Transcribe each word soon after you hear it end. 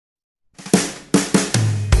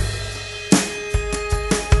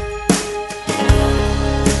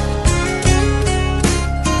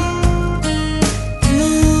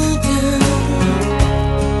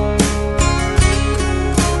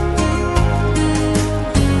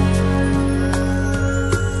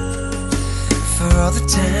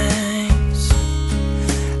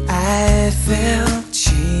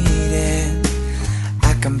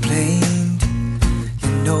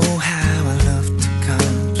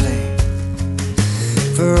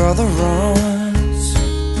For all the wrongs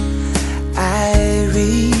I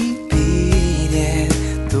repeated,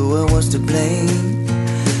 though I was to blame,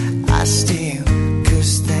 I still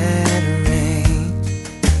cursed that rain.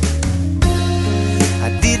 I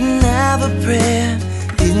didn't have a prayer,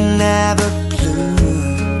 didn't have a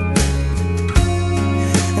clue,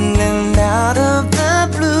 and then out of the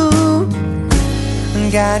blue,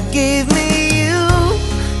 God gave me you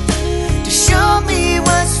to show me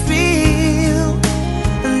what's real.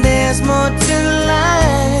 And there's more to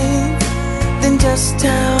life than just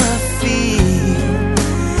how I feel.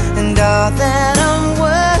 And all that I'm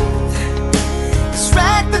worth is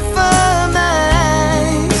right before my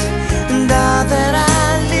eyes. And all that I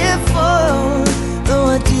live for, though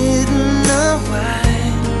I didn't know why,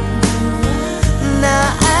 now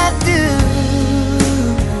I do.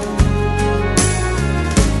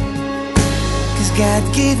 'Cause God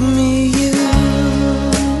gave me you.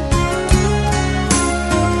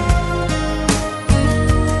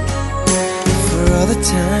 For all the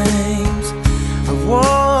times I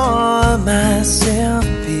wore myself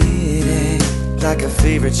pity like a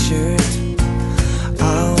favorite shirt,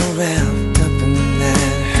 all wrapped up in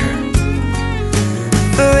that hurt.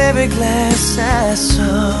 For every glass I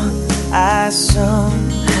saw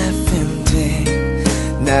half empty,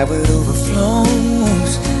 now it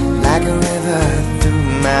overflows like a river through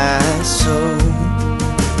my soul.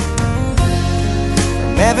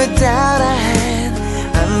 From every doubt I had,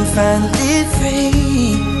 I'm finally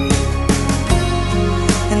free.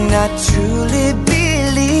 And I truly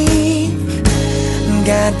believe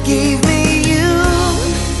God gave me you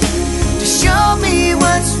to show me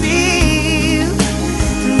what's real.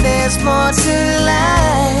 And there's more to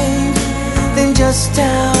life than just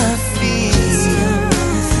how I feel.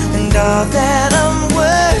 And all that I'm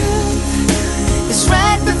worth is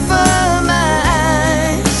right before my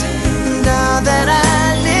eyes. And all that I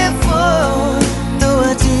live for, though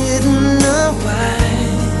I didn't know why,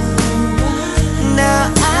 now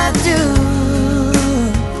I do.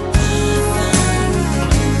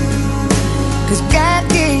 'Cause God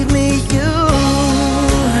gave me you.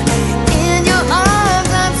 In your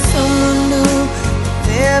arms I'm so new, with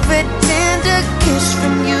every tender kiss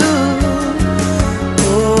from you.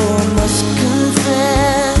 Oh, I must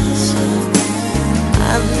confess,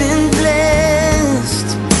 I've been blessed.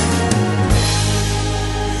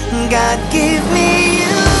 God gave me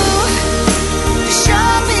you to show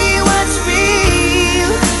me what's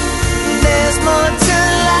real. There's more to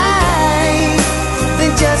life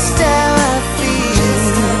than just how I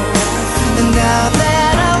feel. And all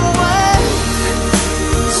that I'm worth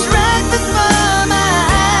is right before my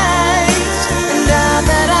eyes. And all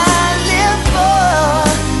that I live for,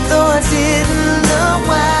 though I didn't know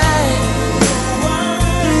why,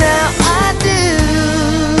 now I do.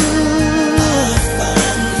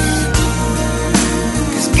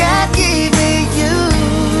 'Cause God gave me you.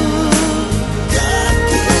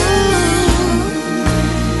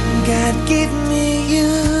 God gave me you.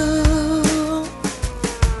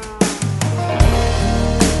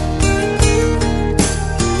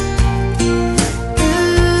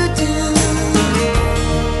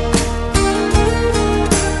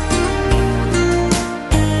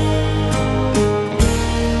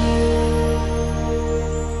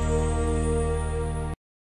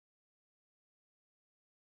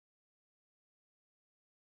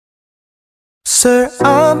 Sir,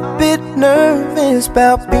 I'm a bit nervous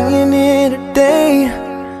about being here today.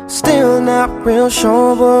 Still not real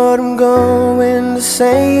sure what I'm going to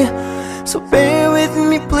say. So bear with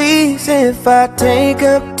me please if I take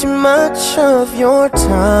up too much of your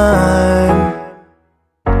time.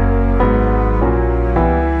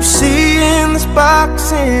 You see in this box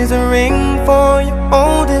is a ring for your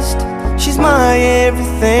oldest. She's my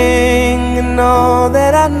everything, and all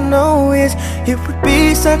that I know is it would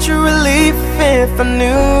be such a relief if I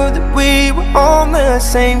knew that we were on the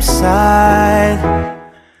same side.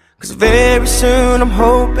 'Cause very soon I'm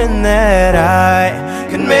hoping that I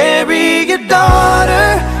can marry your daughter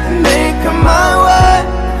and make her my wife.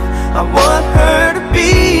 I want her to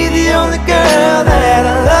be the only girl that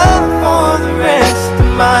I love for the rest of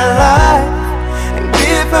my life, and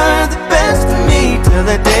give her the best of me till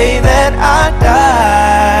the day that I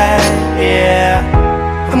die. Yeah,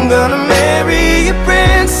 I'm gonna marry a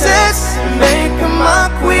princess and make her my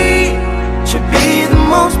queen. She'll be the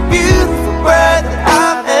most beautiful bride that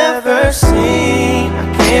I've ever seen. I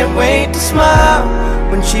can't wait to smile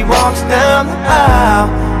when she walks down the aisle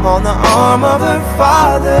on the arm of her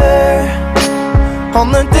father, on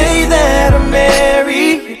the day that I marry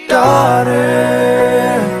your daughter.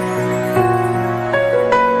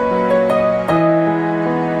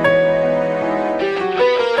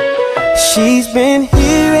 She's been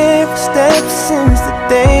here every step since the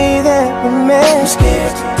day that we met. I'm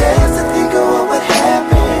scared to death to think of what would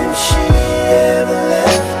happen if she ever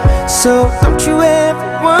left. So don't you ever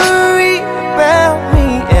worry about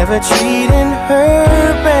me ever treating her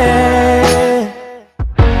bad.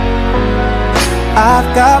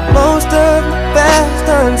 I've got most of the best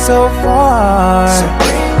done so far, so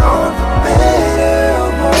bring on the better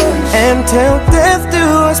ones. And till death do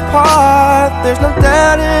us part, there's no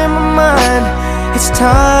doubt in my mind, it's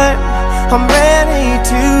time, I'm ready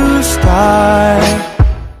to start.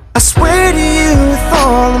 I swear to you with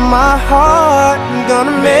all of my heart, I'm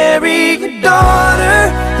gonna marry your daughter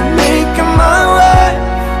and make her my wife.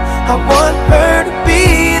 I want her to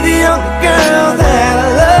be the only girl that I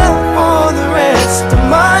love for the rest of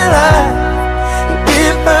my life, and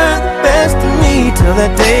give her the best of me till the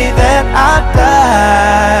day that I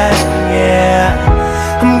die. Yeah,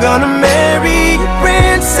 I'm gonna marry a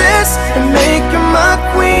princess and make her my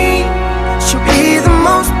queen. She'll be the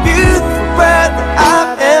most beautiful bride that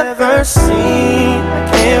I've ever seen.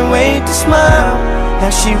 I can't wait to smile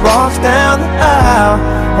as she walks down the aisle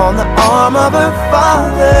on the arm of her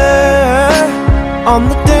father, on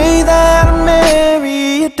the day that I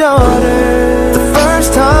marry your daughter. The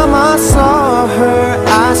first time I saw her,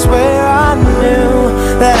 I swear I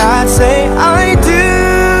knew that I'd say I do.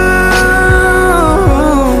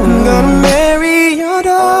 I'm gonna marry your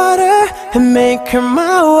daughter and make her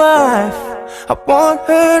my wife. I want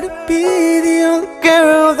her to be the only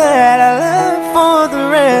girl that I love for the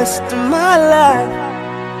rest of my life,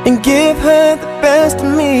 and give her the best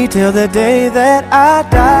of me till the day that I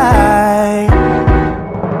die.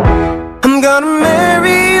 I'm gonna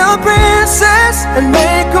marry a princess and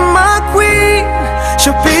make her my queen.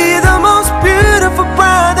 She'll be the most beautiful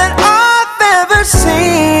bride that I've ever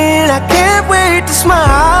seen. I can't wait to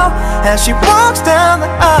smile as she walks down the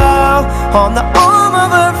aisle on the arm of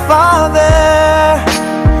her father.